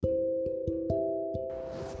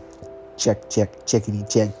Check, check, checkity,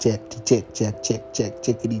 check, check, check, check, check, check,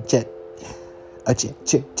 checkity, check. A check,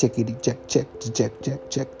 check, checkity, check, check, check,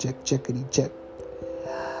 check, check, check, checkity, check.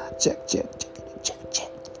 Check, check, checkity, check, check.